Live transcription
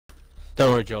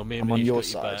Don't worry, Joel. Me and I'm on Manish your got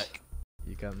side. back.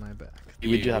 You got my back.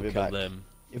 We do have your kill back. them.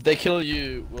 If they kill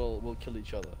you, we'll kill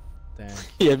each other. Thank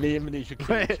Yeah, me and Manish will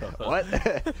kill Wait, each other. what?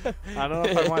 I don't know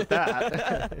if I want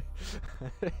that.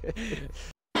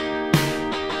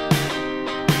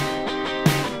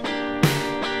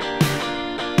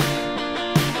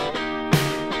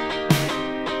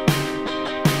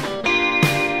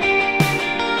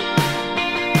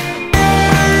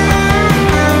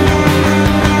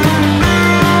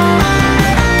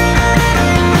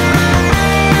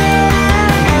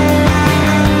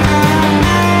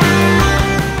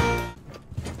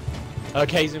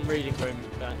 Okay, he's in reading room.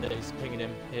 He's pinging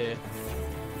him here.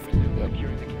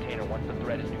 Securing the container once the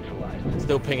threat is neutralized.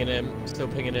 Still pinging him. Still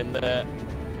pinging him there.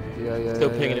 Yeah. Still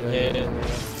pinging him here.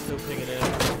 Still pinging him.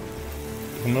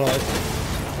 I'm alive.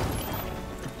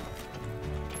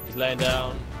 He's laying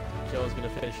down. Joel's gonna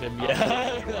finish him.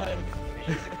 Yeah.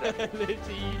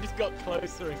 Literally, you just got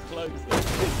closer and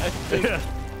closer.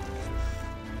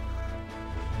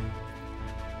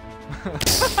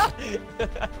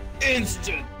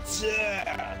 Instant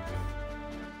death!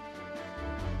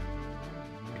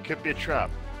 It could be a trap.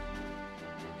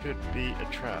 Could be a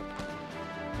trap.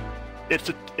 It's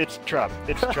a trap.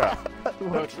 It's a trap.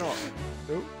 No, it's not.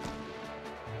 Nope.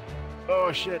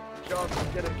 Oh shit! John,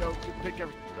 get it, John. Pick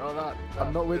everything. Oh, that.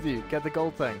 I'm not with you. Get the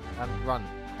gold thing and run.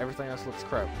 Everything else looks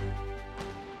crap.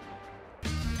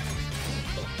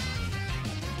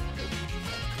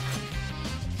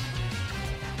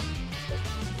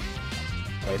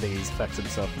 I think he's fucked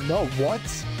himself. No, what?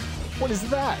 What is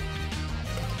that?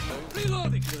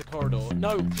 Reloading to the corridor.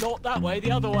 No, not that way.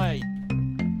 The other way.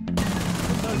 No,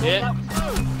 not Yeah. that.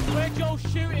 No, where Joel's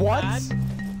shooting, What?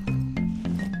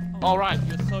 man. All right,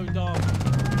 you're so dumb.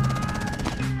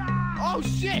 Oh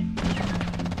shit!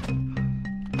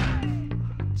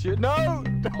 No!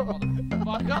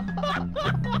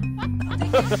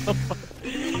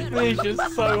 It's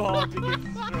just so hard to get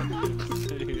through.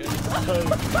 It's so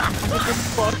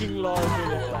fucking long.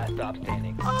 Last stop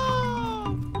standing.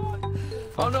 I'm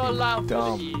not allowed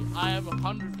dumb. to eat. I am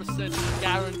 100%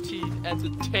 guaranteed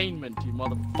entertainment, you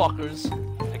motherfuckers.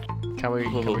 Can we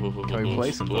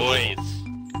play some Boys,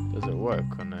 Does it work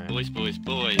or no? boys,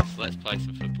 let's play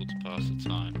some football to pass the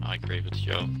time. I agree with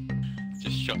Joe.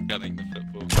 Just shotgunning the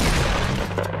football.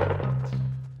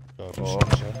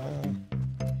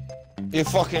 You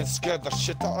fucking scared the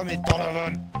shit out of me,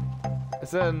 Donovan!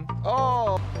 It's in.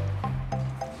 Oh!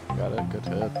 Got it, good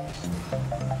hit.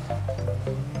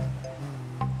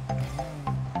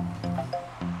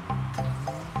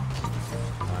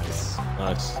 Nice.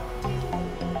 Nice.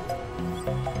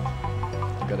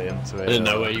 Got it into it. I didn't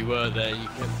know where you were there. You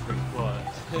kept pretty quiet.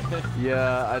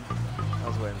 Yeah, I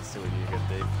was waiting to see what you could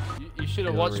do. You should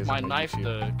have The watched reason my I knife shoot.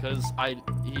 though, because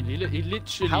he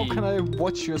literally. How can I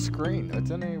watch your screen? I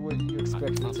don't know what you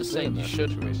expect me I'm to just do saying in you that should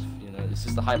have. situation. You know, this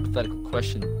is the hypothetical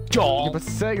question. Yeah, Joel. but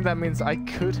saying that means I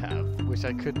could have, which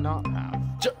I could not have.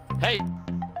 Hey.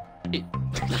 Hey.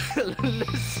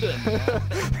 Listen.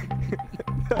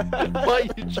 Why are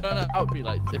you trying to out me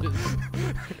like this?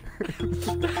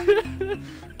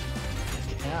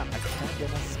 I can't get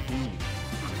enough speed.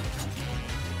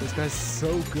 This guy's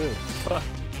so good.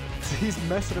 He's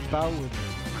messing about with me.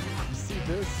 You see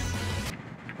this?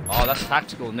 Oh, that's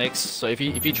tactical, Nix. So if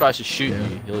he tries to shoot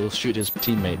you, he'll shoot his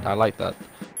teammate. I like that.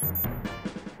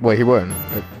 Wait, he won't.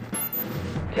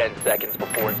 10 seconds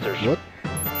before insertion. What?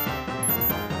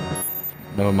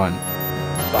 Never mind.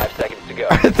 5 seconds to go.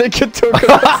 I think it took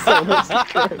us so much.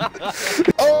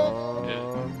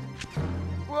 Oh!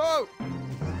 Whoa!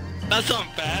 That's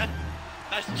unfair.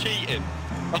 That's cheating.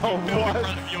 Oh, Build in what?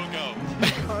 front of your goal.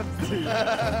 Can't do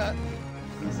that.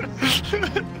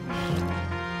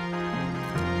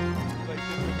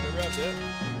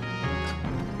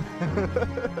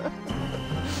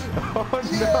 Oh no!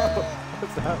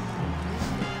 What's that?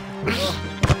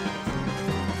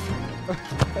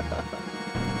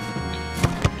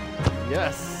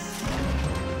 Yes!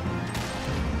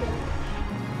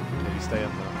 Can you stay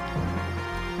up there?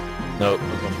 Nope,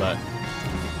 I'll come back.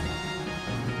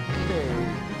 Okay.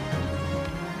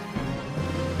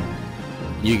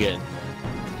 You get in.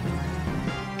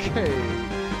 Okay.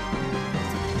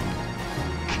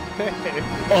 Okay.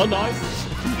 Oh, nice.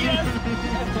 Yes.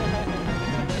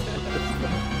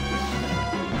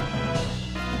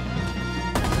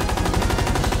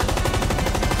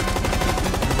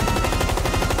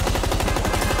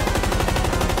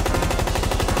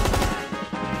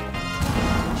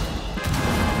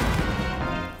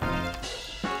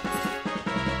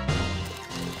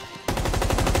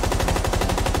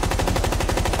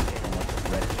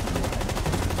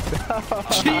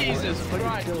 Jesus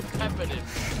Christ, peppered him.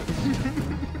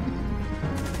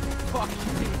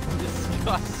 Fucking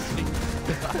disgusting.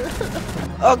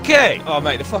 Okay! Oh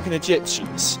mate, the fucking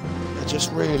Egyptians. They're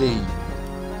just really...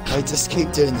 They just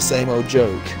keep doing the same old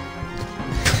joke.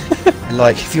 And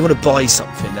like, if you want to buy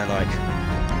something, they're like...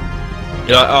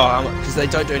 You're like, oh, because they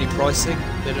don't do any pricing.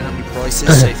 They don't have any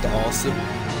prices, so you have to ask them.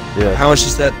 Yeah. How much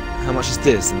is that? How much is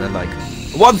this? And they're like,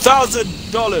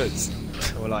 $1,000!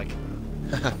 And we're like...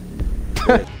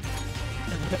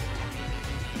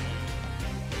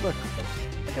 Look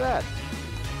at that.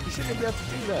 You shouldn't be able to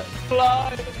do that.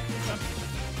 Fly!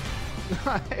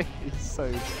 He's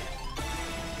so...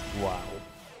 Wow.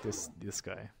 This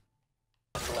guy.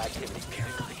 Hostile activity.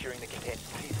 Securing the container.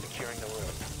 Cease securing the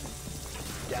room.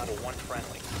 Down to one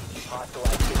friendly. Hostile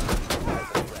activity.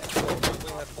 Neutralize the threat.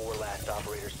 We have 4 last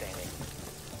operators standing.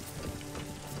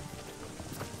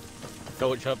 Go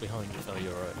watch out behind you. Oh,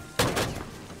 you're right.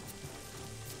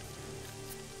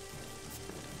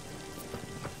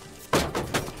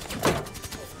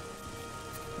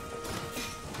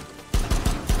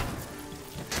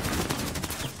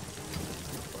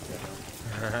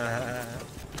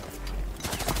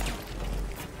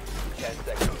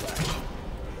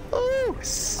 Oh!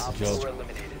 Op Joel. 4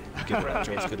 eliminated. Good at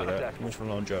Joel's good at that. How much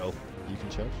from on Joel? You can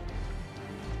charge.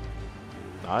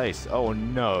 Nice. Oh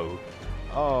no.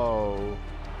 Oh.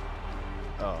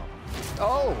 Oh.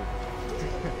 Oh!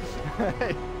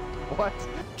 Hey! What?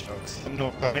 Jokes. I'm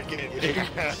not panicking.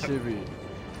 Chibby.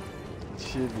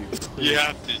 Chibby. You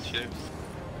have to, Chips.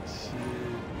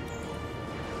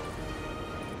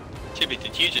 Chibby,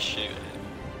 did you just shoot him?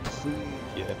 Please.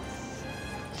 Yeah.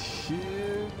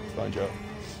 Chibby. Fine, Joel.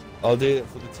 I'll do it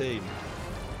for the team.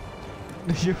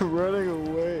 You're running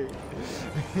away.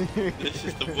 This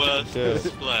is the worst Yeah.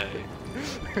 display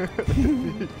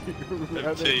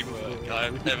of teamwork I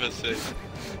have ever seen.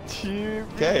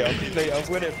 Chibby. Okay, I'll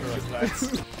win it for us,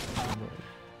 lads.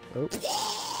 Oh.